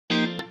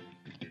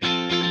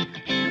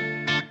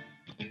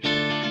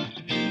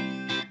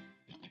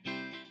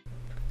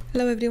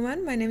Hello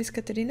everyone, my name is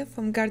Katarina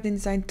from Garden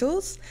Design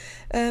Tools.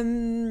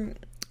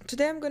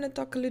 Today I'm going to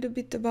talk a little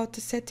bit about the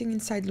setting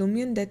inside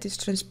Lumion, that is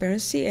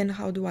transparency, and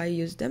how do I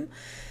use them.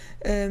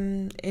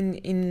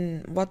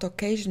 In what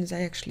occasions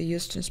I actually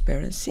use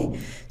transparency.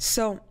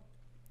 So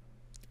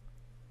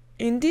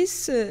in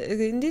this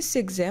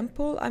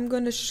example I'm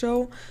going to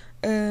show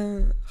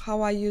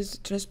how I use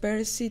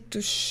transparency to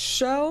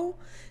show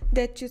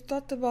that you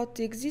thought about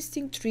the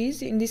existing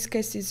trees. In this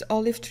case is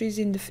olive trees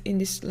in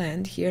this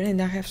land here,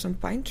 and I have some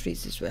pine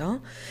trees as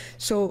well.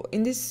 So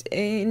in this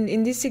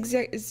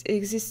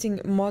existing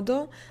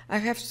model I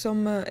have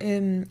some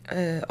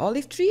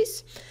olive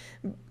trees.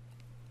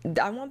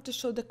 I want to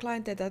show the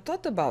client that I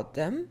thought about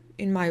them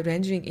in my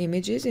rendering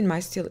images, in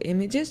my still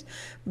images,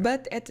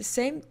 but at the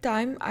same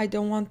time I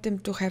don't want them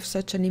to have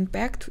such an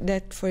impact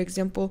that, for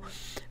example,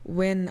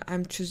 when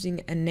I'm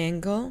choosing an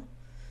angle,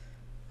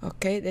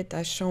 okay, that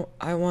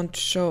I want to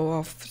show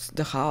off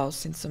the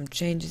house and some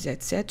changes,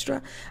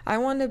 etc. I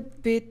want a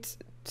bit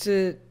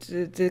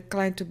the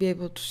client to be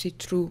able to see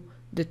through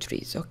the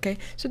trees. Okay,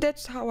 so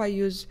that's how I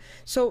use.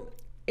 So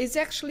it's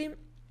actually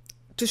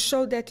to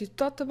show that you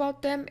thought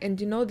about them and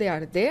you know they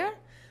are there,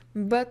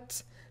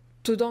 but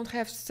to don't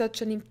have such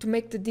to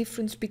make the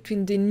difference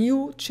between the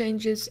new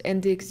changes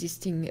and the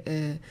existing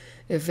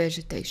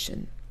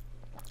vegetation.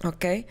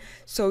 Okay,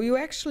 so you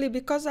actually,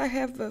 because I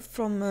have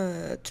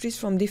trees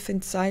from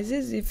different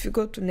sizes, if you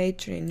go to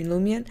nature in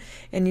Lumion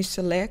and you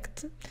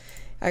select,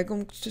 I'm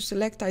going to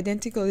select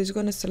identical, it's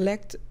going to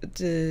select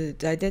the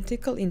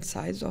identical in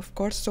size, of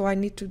course, so I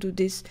need to do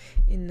this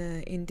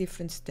in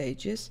different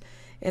stages,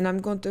 and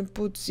I'm going to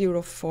put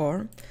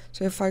 0.4.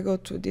 So if I go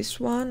to this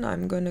one,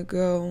 I'm going to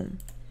go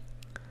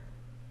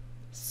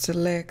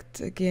select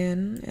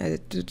again,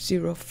 to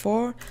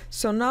 0.4.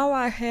 So now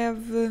I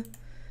have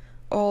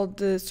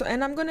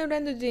and I'm going to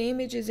render the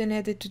images and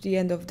add it to the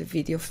end of the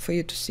video for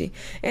you to see.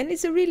 And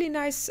it's a really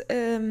nice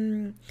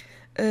way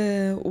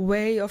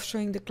of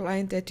showing the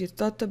client that you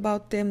thought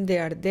about them. They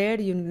are there,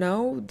 you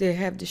know, they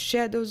have the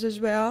shadows as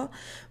well,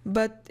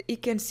 but you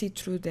can see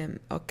through them.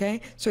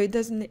 Okay, so it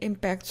doesn't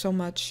impact so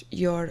much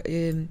your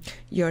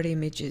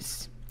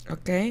images.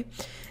 Okay,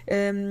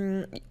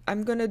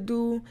 I'm gonna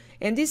do,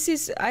 and this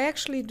is, I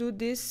actually do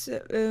this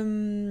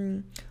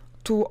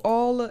to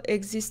all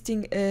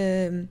existing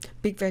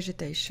big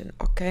vegetation.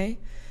 Okay,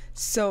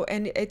 so,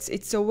 and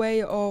it's a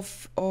way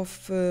of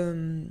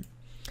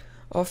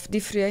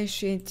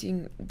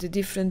differentiating the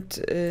different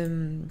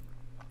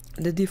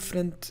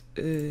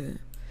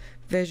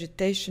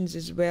vegetations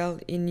as well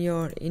in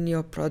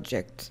your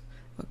project.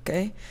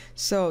 Okay,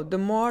 so the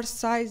more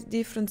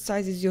different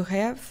sizes you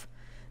have,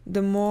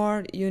 the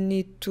more you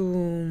need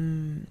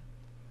to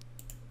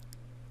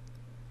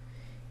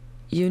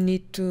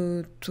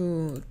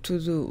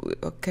do.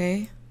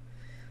 Okay,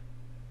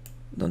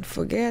 don't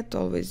forget,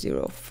 always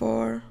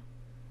 0.4.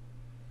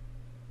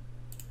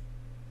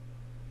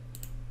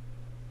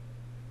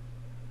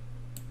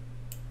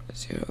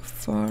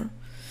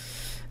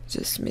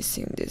 Just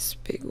missing this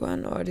big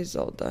one, or it is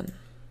all done.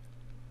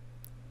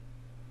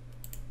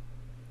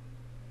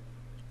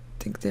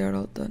 I think they are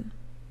all done.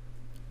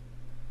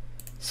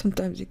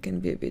 Sometimes it can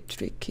be a bit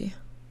tricky.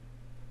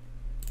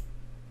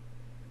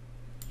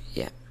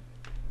 Yeah.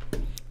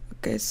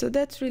 Okay, so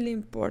that's really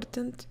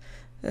important.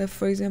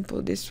 For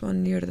example, this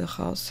one near the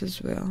house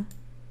as well.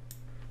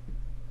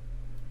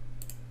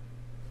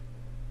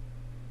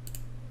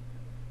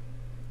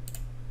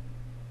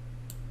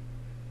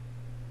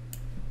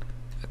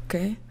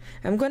 Okay,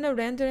 I'm gonna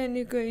render, and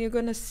you're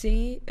gonna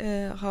see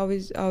how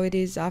it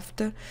is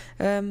after.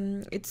 I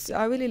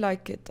really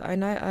like it,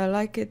 and I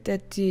like it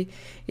that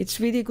it's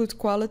really good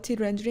quality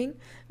rendering.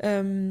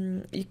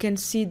 You can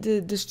see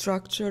the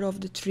structure of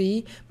the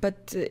tree,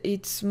 but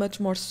it's much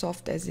more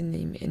soft as an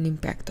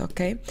impact.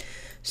 Okay,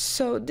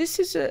 so this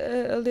is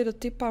a little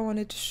tip I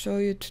wanted to show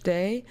you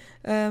today.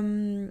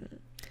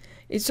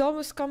 It's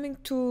almost coming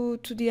to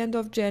the end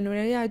of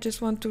January. I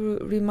just want to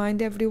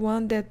remind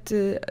everyone that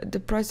the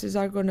prices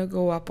are going to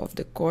go up of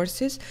the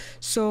courses.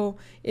 So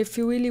if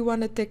you really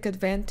want to take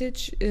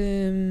advantage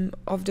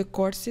of the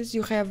courses,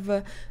 you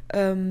have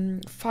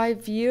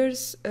 5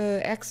 years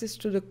access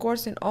to the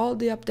course and all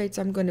the updates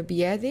I'm going to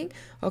be adding.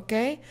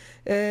 Okay,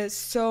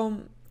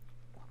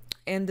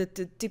 and the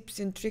tips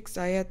and tricks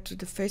I add to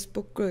the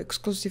Facebook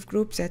exclusive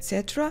groups,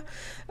 etc.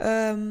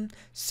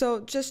 So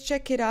just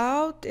check it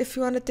out if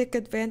you want to take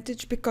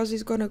advantage, because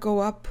it's going to go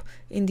up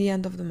in the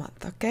end of the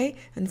month, okay,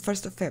 and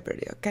 1st of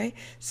February. Okay,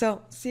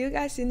 so see you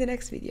guys in the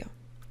next video.